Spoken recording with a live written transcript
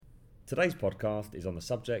Today's podcast is on the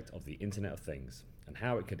subject of the Internet of Things and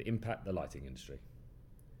how it could impact the lighting industry.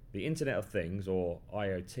 The Internet of Things, or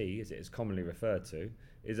IoT as it is commonly referred to,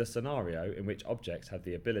 is a scenario in which objects have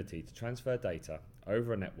the ability to transfer data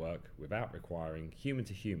over a network without requiring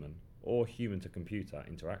human-to-human or human-to-computer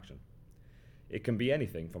interaction. It can be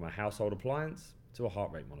anything from a household appliance to a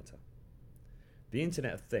heart rate monitor. The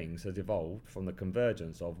Internet of Things has evolved from the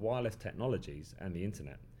convergence of wireless technologies and the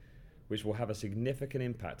Internet, which will have a significant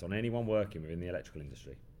impact on anyone working within the electrical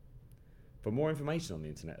industry. For more information on the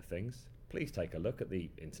Internet of Things, please take a look at the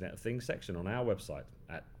Internet of Things section on our website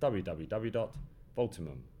at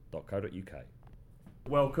www.voltimum.co.uk.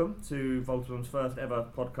 Welcome to Voltimum's first ever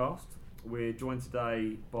podcast. We're joined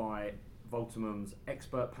today by Voltimum's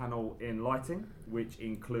expert panel in lighting, which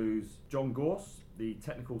includes John Gorse, the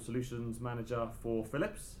Technical Solutions Manager for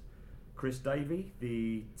Philips, Chris Davey,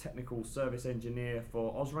 the Technical Service Engineer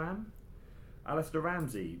for Osram, Alistair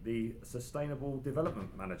Ramsey, the Sustainable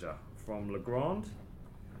Development Manager from Legrand,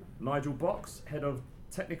 Nigel Box, Head of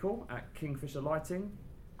Technical at Kingfisher Lighting,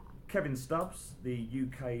 Kevin Stubbs, the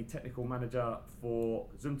UK Technical Manager for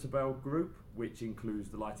Zumtobel Group, which includes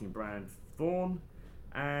the lighting brand Thorn,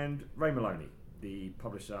 and Ray Maloney, the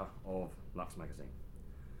publisher of Lux Magazine.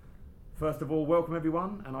 First of all, welcome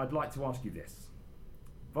everyone, and I'd like to ask you this.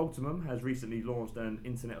 Voltimum has recently launched an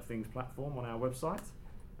Internet of Things platform on our website,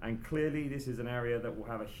 and clearly this is an area that will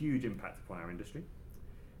have a huge impact upon our industry.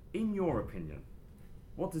 In your opinion,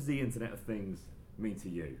 what does the Internet of Things mean to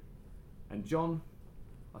you? And John,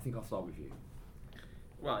 I think I'll start with you.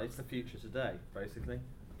 Well, it's the future today, basically.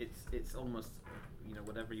 It's almost,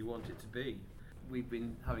 whatever you want it to be. We've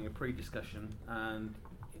been having a pre-discussion, and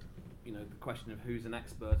the question of who's an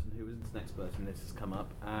expert and who isn't an expert in this has come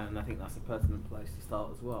up, and I think that's a pertinent place to start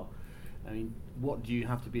as well. I mean, what do you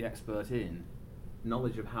have to be expert in?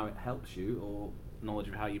 Knowledge of how it helps you, or knowledge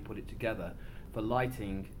of how you put it together. For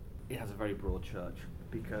lighting, it has a very broad church,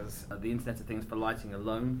 because the Internet of Things for lighting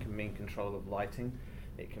alone can mean control of lighting.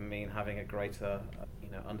 It can mean having a greater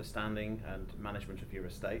understanding and management of your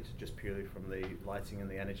estate, just purely from the lighting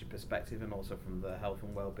and the energy perspective, and also from the health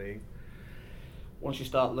and well-being. Once you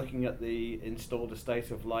start looking at the installed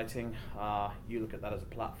estate of lighting, you look at that as a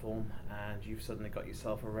platform, and you've suddenly got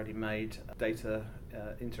yourself a ready-made data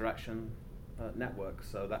interaction network.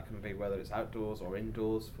 So that can be whether it's outdoors or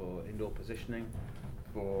indoors, for indoor positioning,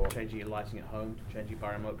 for changing your lighting at home, changing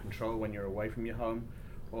by remote control when you're away from your home,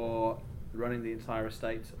 or running the entire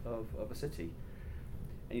estate of a city.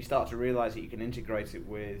 And you start to realise that you can integrate it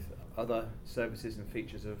with other services and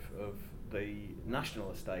features of the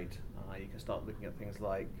national estate. You can start looking at things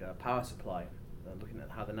like power supply, looking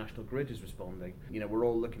at how the national grid is responding. We're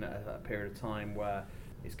all looking at a period of time where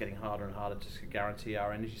it's getting harder and harder to guarantee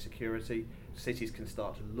our energy security. Cities can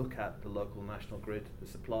start to look at the local national grid, the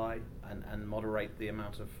supply, and moderate the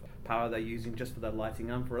amount of power they're using just for their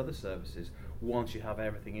lighting and for other services, once you have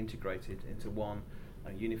everything integrated into one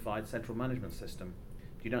unified central management system.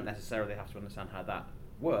 You don't necessarily have to understand how that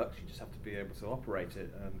works, you just have to be able to operate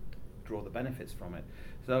it and draw the benefits from it.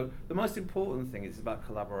 So the most important thing is about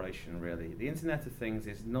collaboration, really. The Internet of Things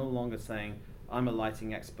is no longer saying, I'm a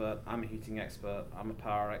lighting expert, I'm a heating expert, I'm a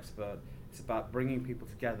power expert. It's about bringing people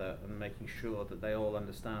together and making sure that they all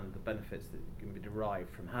understand the benefits that can be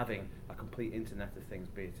derived from having a complete Internet of Things,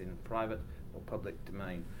 be it in private or public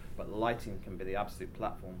domain. But lighting can be the absolute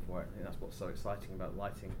platform for it. I think that's what's so exciting about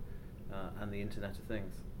lighting and the Internet of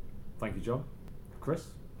Things. Thank you, John.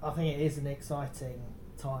 Chris? I think it is an exciting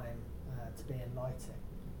time to be in lighting.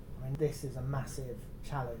 I mean, this is a massive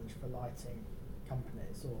challenge for lighting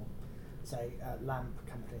companies, or say lamp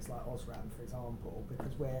companies like Osram, for example,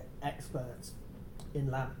 because we're experts in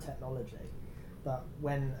lamp technology. But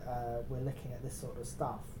when we're looking at this sort of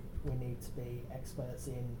stuff, we need to be experts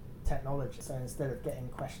in technology. So instead of getting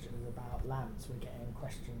questions about lamps, we're getting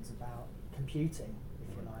questions about computing,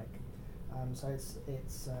 if you like. So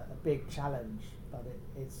it's a big challenge, but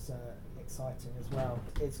it's exciting as well.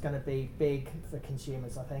 It's going to be big for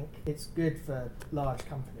consumers, I think. It's good for large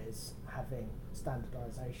companies having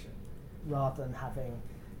standardisation, rather than having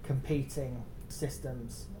competing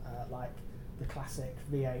systems like the classic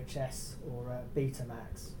VHS or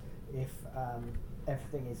Betamax. If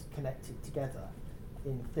everything is connected together,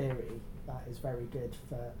 in theory, that is very good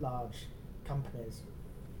for large companies.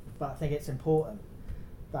 But I think it's important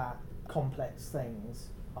that complex things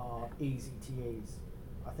are easy to use.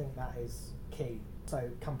 I think that is key. So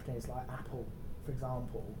companies like Apple, for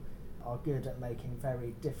example, are good at making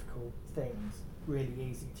very difficult things really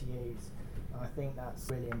easy to use. And I think that's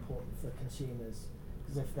really important for consumers,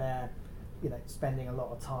 because if they're spending a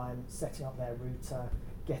lot of time setting up their router,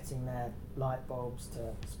 getting their light bulbs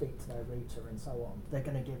to speak to their router and so on, they're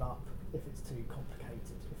going to give up if it's too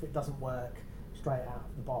complicated. If it doesn't work straight out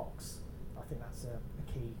of the box, I think that's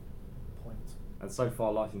a key point. And so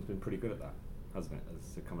far, lighting's been pretty good at that, hasn't it?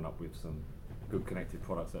 As coming up with some good connected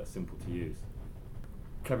products that are simple to use.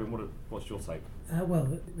 Kevin, what's your take?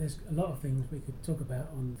 Well, there's a lot of things we could talk about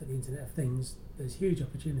on for the Internet of Things. There's huge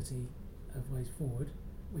opportunity of ways forward.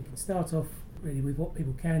 We can start off really with what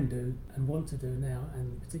people can do and want to do now,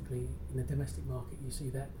 and particularly in the domestic market, you see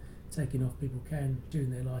that taking off. People can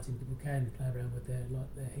tune their lighting, people can play around with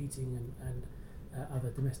their heating and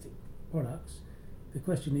other domestic products. The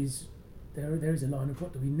question is, there is a line of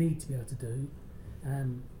what do we need to be able to do.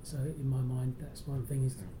 So in my mind, that's one thing,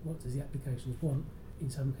 is what does the applications want? In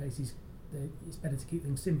some cases, it's better to keep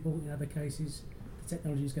things simple. In other cases, the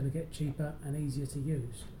technology is going to get cheaper and easier to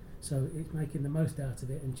use. So it's making the most out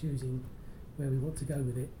of it and choosing where we want to go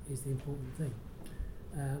with it is the important thing.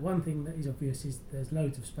 One thing that is obvious is there's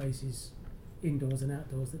loads of spaces, indoors and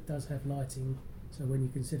outdoors, that does have lighting. So when you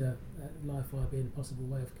consider Wi-Fi being a possible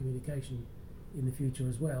way of communication in the future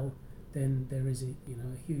as well, then there is a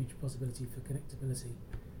huge possibility for connectability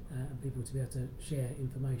and people to be able to share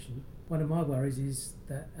information. One of my worries is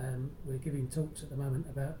that we're giving talks at the moment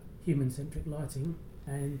about human-centric lighting,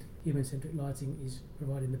 and human-centric lighting is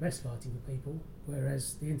providing the best lighting for people,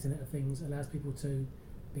 whereas the Internet of Things allows people to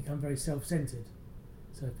become very self-centred.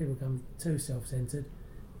 So if people become too self-centred,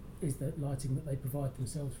 is the lighting that they provide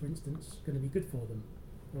themselves, for instance, going to be good for them?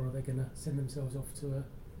 Or are they going to send themselves off to a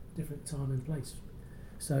different time and place?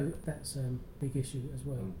 So that's a big issue as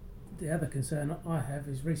well. The other concern I have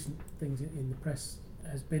is recent things in the press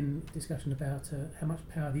has been discussion about how much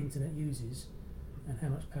power the internet uses and how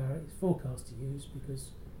much power it's forecast to use,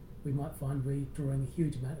 because we might find we're drawing a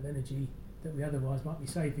huge amount of energy that we otherwise might be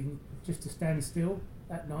saving just to stand still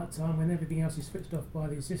at night time when everything else is switched off by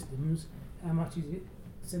these systems. How much is it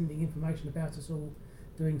sending information about us all,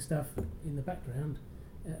 doing stuff in the background?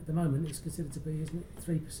 At the moment it's considered to be, isn't it,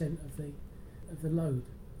 3% of the load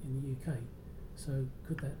in the UK. So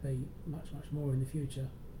could that be much more in the future,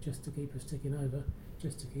 just to keep us ticking over,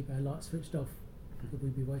 just to keep our lights switched off? Could we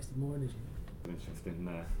be wasting more energy?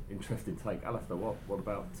 Interesting take. Alistair, what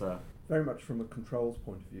about... Very much from a controls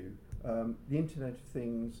point of view. The Internet of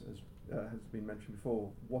Things, as has been mentioned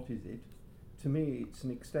before, what is it? To me, it's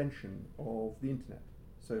an extension of the Internet.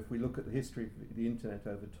 So if we look at the history of the Internet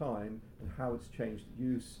over time and how it's changed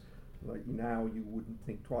use, like now you wouldn't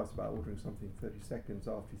think twice about ordering something 30 seconds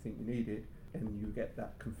after you think you need it, and you get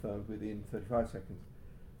that confirmed within 35 seconds.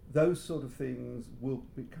 Those sort of things will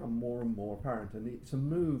become more and more apparent, and it's a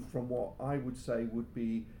move from what I would say would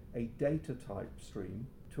be a data type stream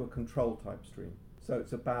to a control type stream. So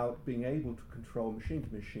it's about being able to control machine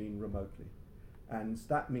to machine remotely, and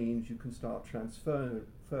that means you can start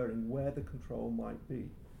transferring where the control might be.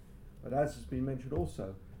 But as has been mentioned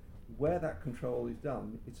also, where that control is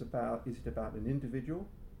done, is it about an individual,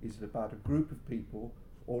 is it about a group of people,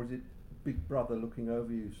 or is it Big Brother looking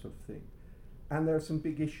over you sort of thing? And there are some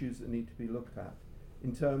big issues that need to be looked at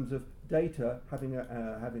in terms of data having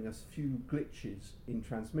a few glitches in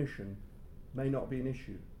transmission may not be an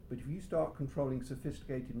issue. But if you start controlling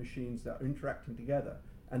sophisticated machines that are interacting together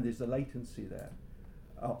and there's a latency there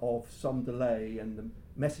of some delay and the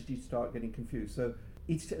messages start getting confused. So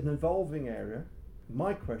it's an evolving area.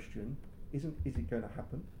 My question isn't, is it going to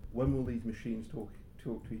happen? When will these machines talk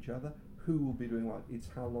to each other? Who will be doing what? It's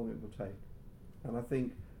how long it will take. And I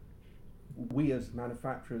think we as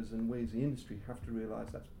manufacturers and we as the industry have to realise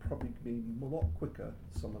that's probably going to be a lot quicker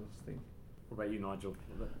than some of us think. What about you, Nigel?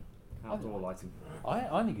 Outdoor lighting.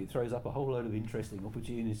 I think it throws up a whole load of interesting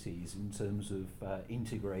opportunities in terms of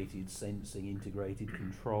integrated sensing, integrated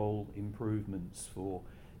control, improvements for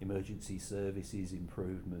emergency services,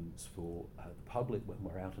 improvements for the public when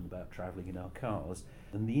we're out and about travelling in our cars,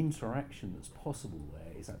 and the interaction that's possible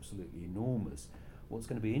there is absolutely enormous. What's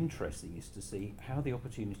going to be interesting is to see how the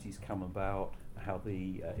opportunities come about, how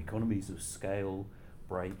the economies of scale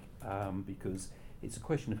break, because it's a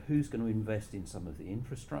question of who's going to invest in some of the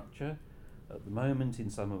infrastructure. At the moment, in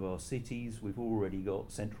some of our cities, we've already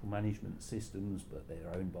got central management systems, but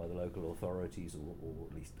they're owned by the local authorities, or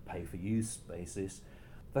at least pay-for-use basis.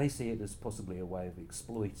 They see it as possibly a way of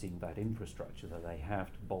exploiting that infrastructure that they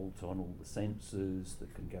have to bolt on all the sensors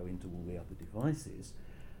that can go into all the other devices.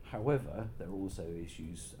 However, there are also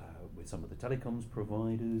issues with some of the telecoms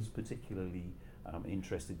providers, particularly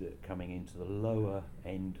interested at coming into the lower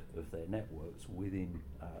end of their networks within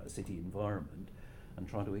a city environment and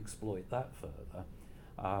trying to exploit that further.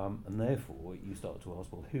 And therefore, you start to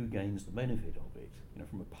ask, well, who gains the benefit of it?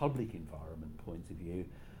 From a public environment point of view,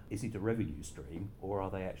 is it a revenue stream, or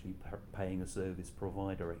are they actually paying a service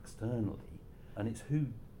provider externally? And it's who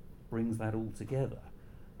brings that all together.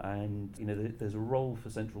 And there's a role for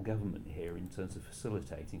central government here in terms of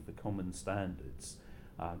facilitating for common standards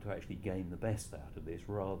to actually gain the best out of this,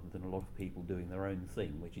 rather than a lot of people doing their own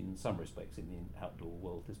thing, which in some respects in the outdoor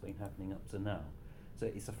world has been happening up to now. So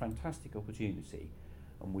it's a fantastic opportunity,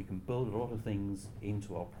 and we can build a lot of things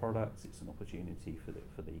into our products. It's an opportunity for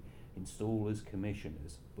the installers,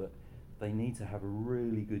 commissioners, but they need to have a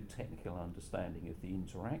really good technical understanding of the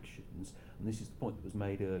interactions, and this is the point that was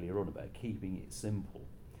made earlier on about keeping it simple.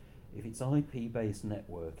 If it's IP-based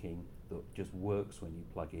networking that just works when you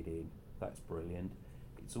plug it in, that's brilliant.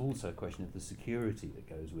 It's also a question of the security that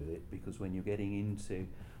goes with it, because when you're getting into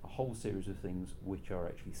a whole series of things which are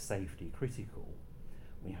actually safety critical,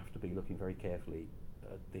 we have to be looking very carefully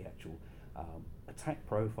at the actual attack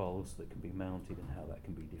profiles that can be mounted and how that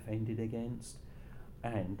can be defended against.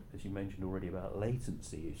 And as you mentioned already about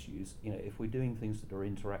latency issues, if we're doing things that are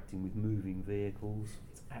interacting with moving vehicles,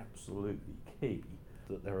 it's absolutely key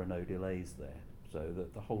that there are no delays there. So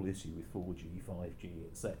that the whole issue with 4G, 5G,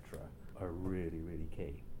 etc. are really, really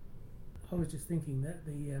key. I was just thinking that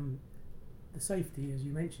the safety, as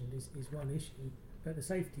you mentioned, is one issue, but the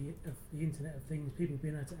safety of the Internet of Things, people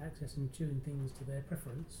being able to access and tune things to their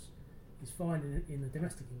preference, is fine in a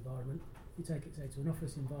domestic environment. If you take it, say, to an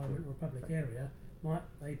office environment or a public area, might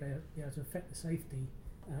they be able to affect the safety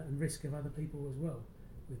and risk of other people as well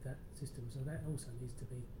with that system? So that also needs to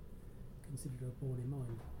be considered or borne in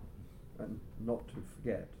mind. And not to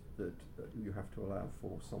forget that you have to allow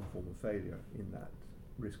for some form of failure in that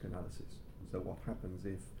risk analysis. So what happens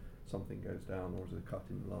if something goes down, or is a cut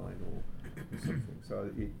in line, or something?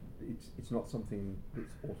 So it's not something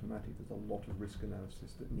that's automatic. There's a lot of risk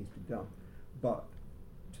analysis that needs to be done. But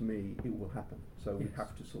to me, it will happen. So we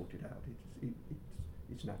have to sort it out.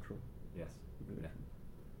 It's natural. Yes. Yeah.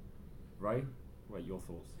 Ray, what are your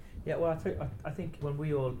thoughts? Yeah, well, I think when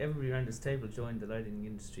everybody around this table joined the lighting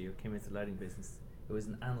industry or came into the lighting business, it was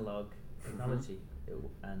an analog technology,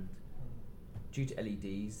 and due to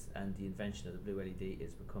LEDs and the invention of the blue LED,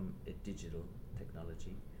 it's become a digital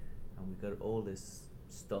technology, and we've got all this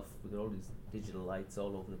stuff, we've got all these digital lights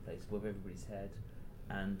all over the place above everybody's head,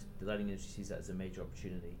 and the lighting industry sees that as a major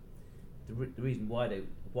opportunity. The reason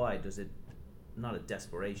why does it, not a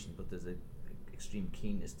desperation, but there's a extreme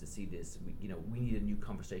keenness to see this. We need a new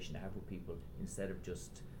conversation to have with people instead of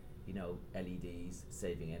just LEDs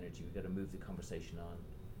saving energy. We've got to move the conversation on.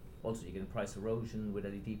 Also, you're getting price erosion with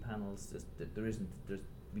LED panels.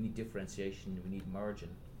 We need differentiation. We need margin,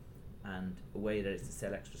 and a way that is to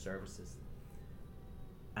sell extra services.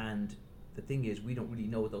 And the thing is, we don't really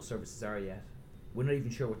know what those services are yet. We're not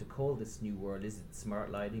even sure what to call this new world. Is it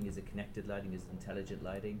smart lighting? Is it connected lighting? Is it intelligent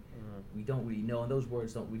lighting? We don't really know, and those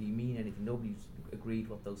words don't really mean anything. Nobody's agreed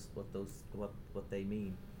what they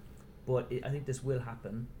mean. But I think this will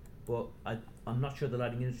happen. But I'm not sure the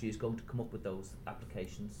lighting industry is going to come up with those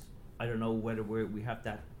applications. I don't know whether we have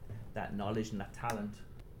that knowledge and that talent.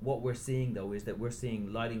 What we're seeing though is that we're seeing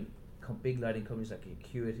big lighting companies like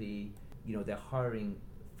Acuity. They're hiring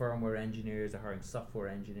firmware engineers, they're hiring software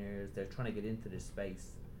engineers, they're trying to get into this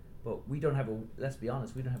space. But let's be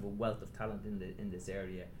honest, we don't have a wealth of talent in this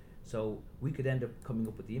area. So we could end up coming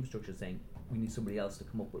up with the infrastructure saying we need somebody else to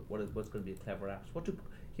come up with what's going to be a clever app.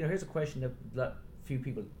 Here's a question that few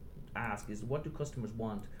people ask is, what do customers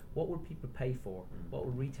want? What will people pay for? What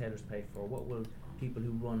will retailers pay for? What will people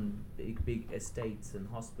who run big estates and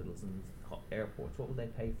hospitals and airports, what will they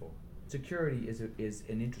pay for? Security is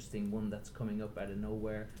an interesting one that's coming up out of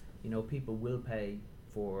nowhere. People will pay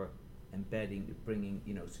for bringing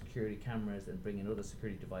security cameras and bringing other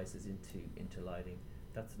security devices into lighting.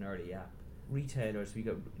 That's an early app. Retailers, we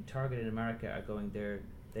got Target in America are going there.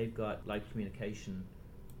 They've got light communication.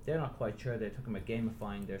 They're not quite sure. They're talking about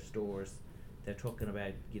gamifying their stores. They're talking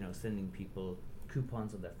about sending people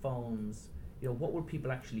coupons on their phones. What will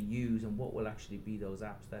people actually use, and what will actually be those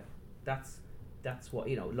apps? That's what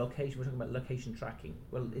location. We're talking about location tracking.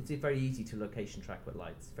 Well, it's very easy to location track with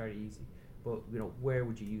lights. Very easy. But where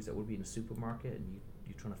would you use it? Would it be in a supermarket and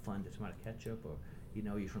you're trying to find the tomato ketchup, or you're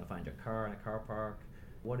trying to find your car in a car park?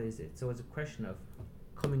 What is it? So it's a question of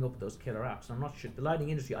coming up with those killer apps. I'm not sure the lighting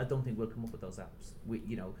industry, I don't think will come up with those apps.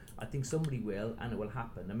 I think somebody will, and it will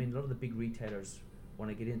happen. I mean, a lot of the big retailers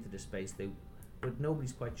want to get into this space, but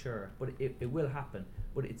nobody's quite sure. But it will happen.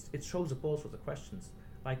 But it throws up all sorts of questions.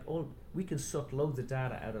 Like we can suck loads of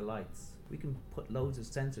data out of lights. We can put loads of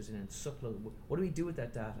sensors in and suck loads. What do we do with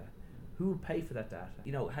that data? Who will pay for that data?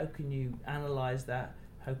 How can you analyze that?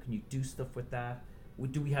 How can you do stuff with that?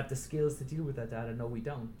 Do we have the skills to deal with that data? No, we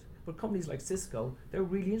don't. But companies like Cisco, they're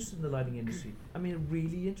really interested in the lighting industry. I mean,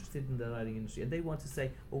 really interested in the lighting industry, and they want to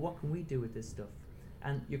say, well, what can we do with this stuff?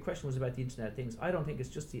 And your question was about the Internet of Things. I don't think it's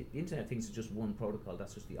just the Internet of Things is just one protocol.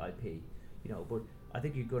 That's just the IP, But I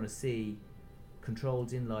think you're going to see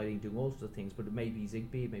controls in lighting doing all sorts of things. But it may be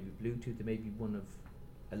Zigbee, it may be Bluetooth, it may be one of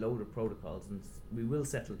a load of protocols, and we will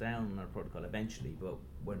settle down on our protocol eventually. But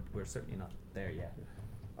we're certainly not there yet.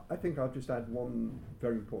 I think I'll just add one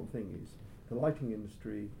very important thing is the lighting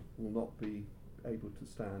industry will not be able to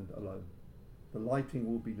stand alone. The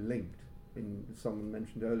lighting will be linked. Someone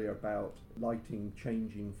mentioned earlier about lighting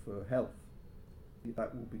changing for health.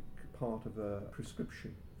 That will be part of a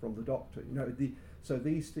prescription from the doctor.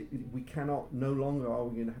 We cannot, no longer are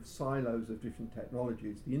we going to have silos of different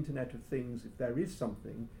technologies. The Internet of Things, if there is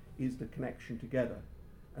something, is the connection together.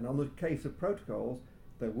 And on the case of protocols,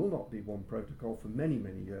 there will not be one protocol for many,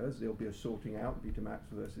 many years. There'll be a sorting out, Betamax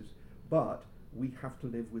versus, but we have to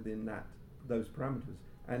live within those parameters.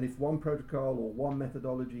 And if one protocol or one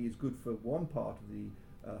methodology is good for one part of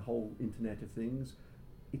the whole Internet of Things,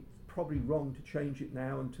 it's probably wrong to change it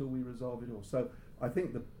now until we resolve it all. So I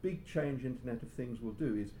think the big change Internet of Things will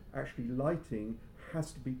do is actually lighting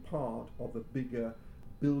has to be part of a bigger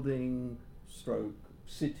building stroke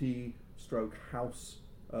city stroke house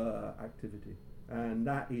activity. And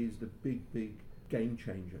that is the big game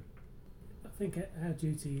changer. I think our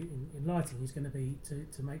duty in lighting is going to be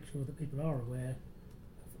to make sure that people are aware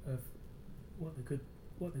of what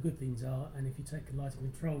the good things are, and if you take lighting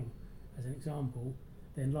control as an example,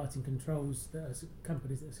 then lighting controls that are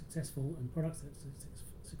companies that are successful and products that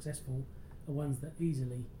are successful are ones that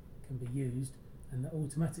easily can be used and that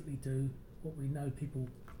automatically do what we know people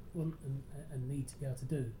want and need to be able to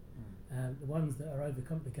do. The ones that are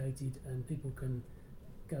overcomplicated and people can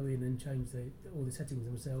go in and change all the settings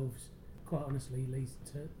themselves, quite honestly leads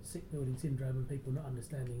to sick building syndrome and people not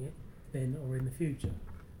understanding it then or in the future.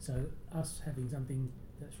 So us having something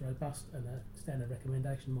that's robust and a standard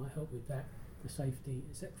recommendation might help with that, the safety,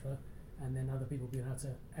 etc. And then other people being able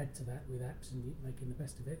to add to that with apps and making the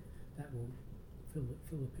best of it, that will fill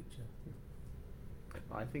the picture.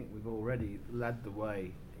 I think we've already led the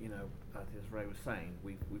way, as Ray was saying,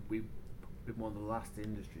 we've been one of the last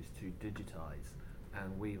industries to digitise,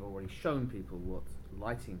 and we've already shown people what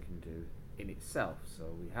lighting can do in itself. So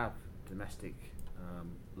we have domestic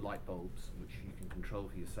light bulbs which you can control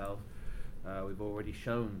for yourself. We've already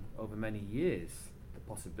shown over many years the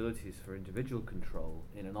possibilities for individual control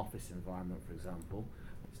in an office environment, for example.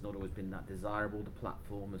 It's not always been that desirable. The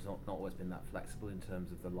platform has not always been that flexible in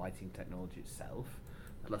terms of the lighting technology itself,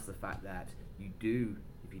 plus the fact that you do,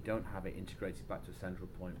 if you don't have it integrated back to a central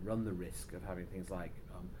point, run the risk of having things like,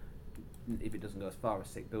 if it doesn't go as far as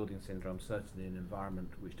sick building syndrome, certainly in an environment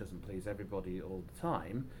which doesn't please everybody all the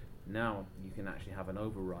time. Now you can actually have an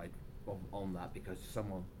override on that because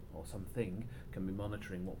someone or something can be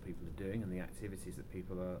monitoring what people are doing and the activities that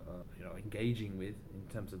people are engaging with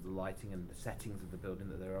in terms of the lighting and the settings of the building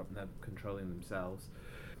that they're controlling themselves.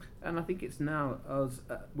 And I think it's now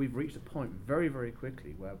we've reached a point very, very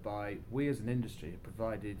quickly whereby we as an industry have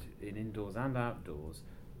provided in indoors and outdoors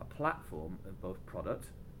a platform of both product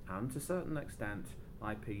and to a certain extent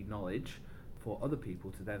IP knowledge for other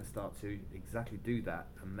people to then start to exactly do that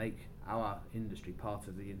and make our industry part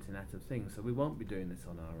of the Internet of Things. So we won't be doing this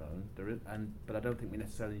on our own. But I don't think we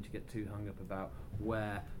necessarily need to get too hung up about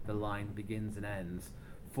where the line begins and ends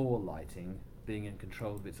for lighting being in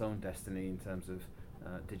control of its own destiny in terms of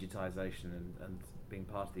digitisation and being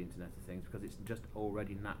part of the Internet of Things, because it's just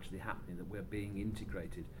already naturally happening that we're being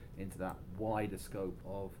integrated into that wider scope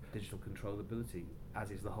of digital controllability,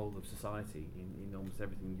 as is the whole of society in almost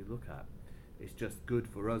everything you look at. It's just good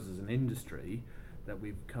for us as an industry that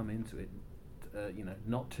we've come into it,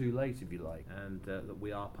 not too late, if you like, and that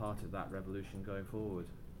we are part of that revolution going forward.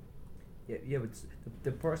 Yeah, but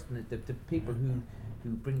the people who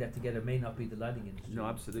bring that together may not be the lighting industry. No,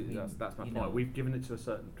 absolutely. That's my point. We've given it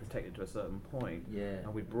protected it to a certain point,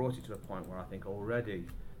 and we've brought it to a point where I think already,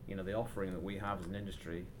 the offering that we have as an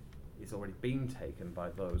industry is already being taken by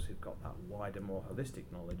those who've got that wider, more holistic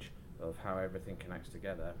knowledge of how everything connects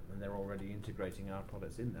together, and they're already integrating our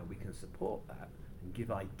products in there. We can support that and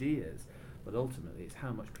give ideas, but ultimately it's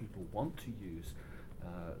how much people want to use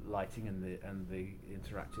lighting and the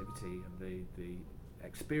interactivity and the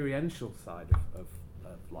experiential side of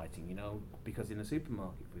lighting, because in a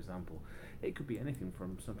supermarket, for example, it could be anything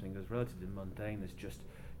from something as relatively mundane as just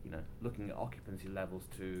looking at occupancy levels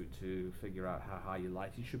to figure out how high your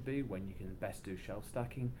lighting should be, when you can best do shelf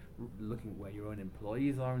stacking, looking at where your own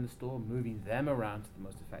employees are in the store, moving them around to the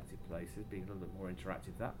most effective places, being a little bit more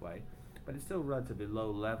interactive that way. But it's still relatively low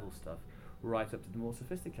level stuff, right up to the more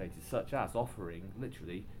sophisticated, such as offering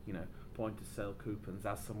literally, point-of-sale coupons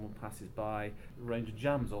as someone passes by, a range of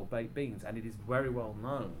jams or baked beans, and it is very well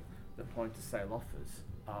known that point-of-sale offers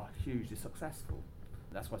are hugely successful.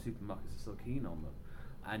 That's why supermarkets are so keen on them.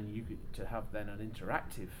 And you could to have then an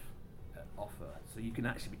interactive offer, so you can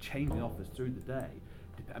actually be changing offers through the day.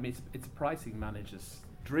 I mean, it's a pricing manager's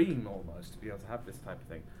dream almost to be able to have this type of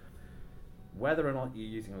thing. Whether or not you're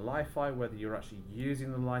using Li-Fi, whether you're actually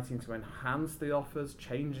using the lighting to enhance the offers,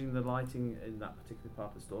 changing the lighting in that particular part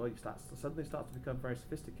of the store, suddenly starts to become very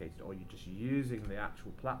sophisticated, or you're just using the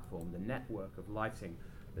actual platform, the network of lighting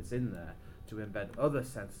that's in there to embed other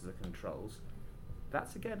sensors and controls.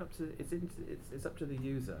 That's again it's up to the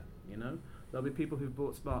user. There'll be people who've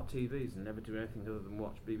bought smart TVs and never do anything other than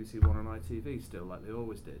watch BBC One and ITV still, like they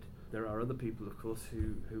always did. There are other people, of course,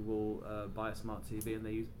 who will buy a smart TV and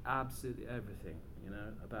they use absolutely everything,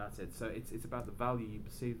 about it. So it's about the value you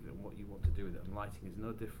perceive of it and what you want to do with it. And lighting is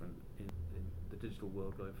no different in the digital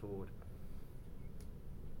world going forward.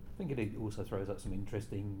 I think it also throws up some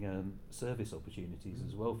interesting service opportunities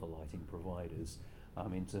as well for lighting providers,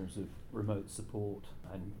 in terms of remote support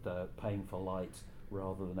and paying for light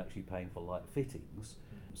rather than actually paying for light fittings,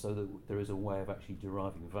 so that there is a way of actually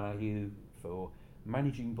deriving value for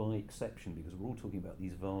managing by exception, because we're all talking about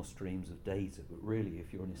these vast streams of data, but really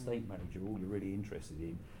if you're an estate manager, all you're really interested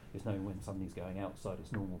in is knowing when something's going outside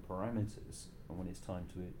its normal parameters and when it's time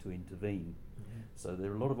to intervene. So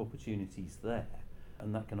there are a lot of opportunities there,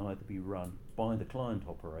 and that can either be run by the client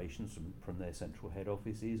operations from their central head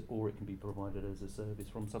offices, or it can be provided as a service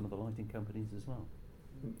from some of the lighting companies as well.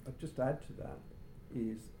 I'd just add to that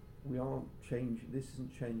is this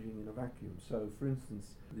isn't changing in a vacuum. So for instance,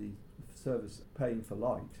 the service paying for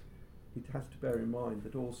light, it has to bear in mind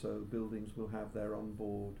that also buildings will have their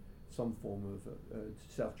onboard some form of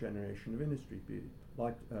self-generation of industry, be it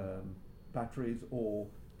light batteries or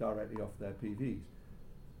directly off their PVs.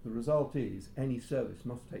 The result is any service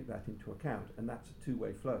must take that into account, and that's a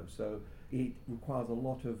two-way flow. So it requires a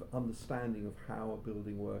lot of understanding of how a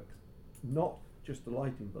building works, not just the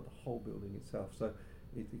lighting, but the whole building itself. So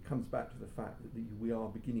it comes back to the fact that we are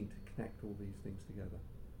beginning to connect all these things together.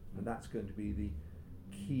 And that's going to be the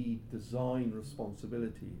key design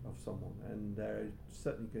responsibility of someone. And they're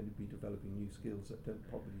certainly going to be developing new skills that don't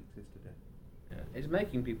probably exist today. Yeah. It's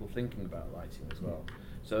making people thinking about lighting as well.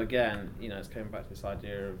 So again, it's coming back to this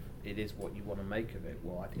idea of it is what you want to make of it.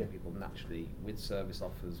 Well, I think people naturally, with service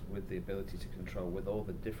offers, with the ability to control, with all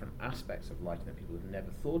the different aspects of lighting that people have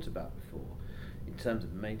never thought about before, in terms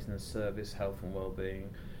of maintenance, service, health and well-being,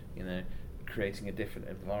 creating a different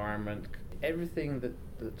environment, everything that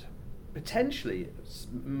potentially,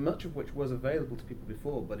 much of which was available to people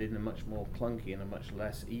before, but in a much more clunky and a much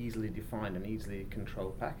less easily defined and easily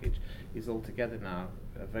controlled package, is altogether now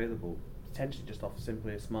available, potentially just off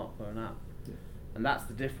simply a smartphone app. Yeah. And that's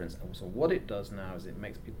the difference. And so what it does now is it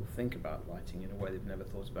makes people think about lighting in a way they've never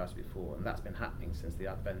thought about it before, and that's been happening since the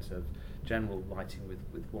advent of general lighting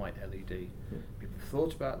with white LED. Yeah. People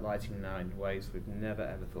thought about lighting now in ways we've never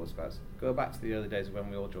ever thought about. Go back to the early days when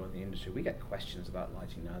we all joined the industry, we get questions about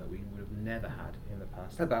lighting now that we would have never had in the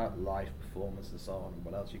past, about light performance and so on, and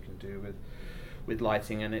what else you can do with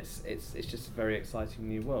lighting, and it's just a very exciting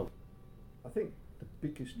new world. I think the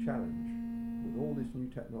biggest challenge with all this new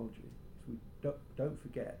technology is we don't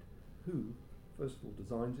forget who, first of all,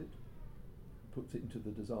 designs it, puts it into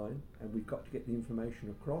the design, and we've got to get the information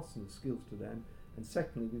across and the skills to them, and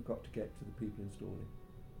secondly, we've got to get to the people installing.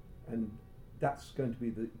 And that's going to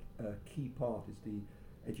be the key part, is the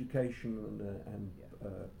education and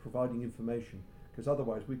providing information, because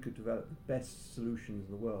otherwise we could develop the best solutions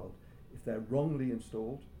in the world. If they're wrongly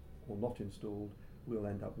installed or not installed, we'll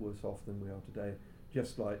end up worse off than we are today,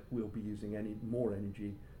 just like we'll be using more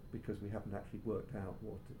energy because we haven't actually worked out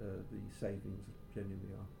what the savings genuinely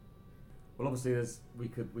are. Well, obviously, we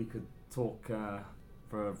could talk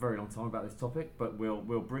for a very long time about this topic, but we'll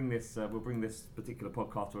bring this particular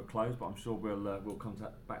podcast to a close. But I'm sure we'll come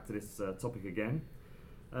back to this topic again.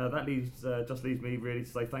 That just leaves me really to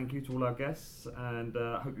say thank you to all our guests, and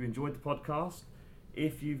I hope you enjoyed the podcast.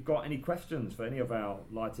 If you've got any questions for any of our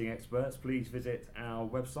lighting experts, please visit our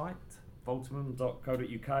website,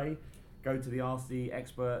 voltimum.co.uk. Go to the Ask the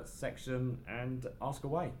Experts section and ask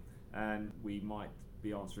away, and we might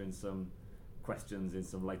be answering some questions in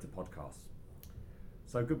some later podcasts.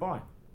 So goodbye.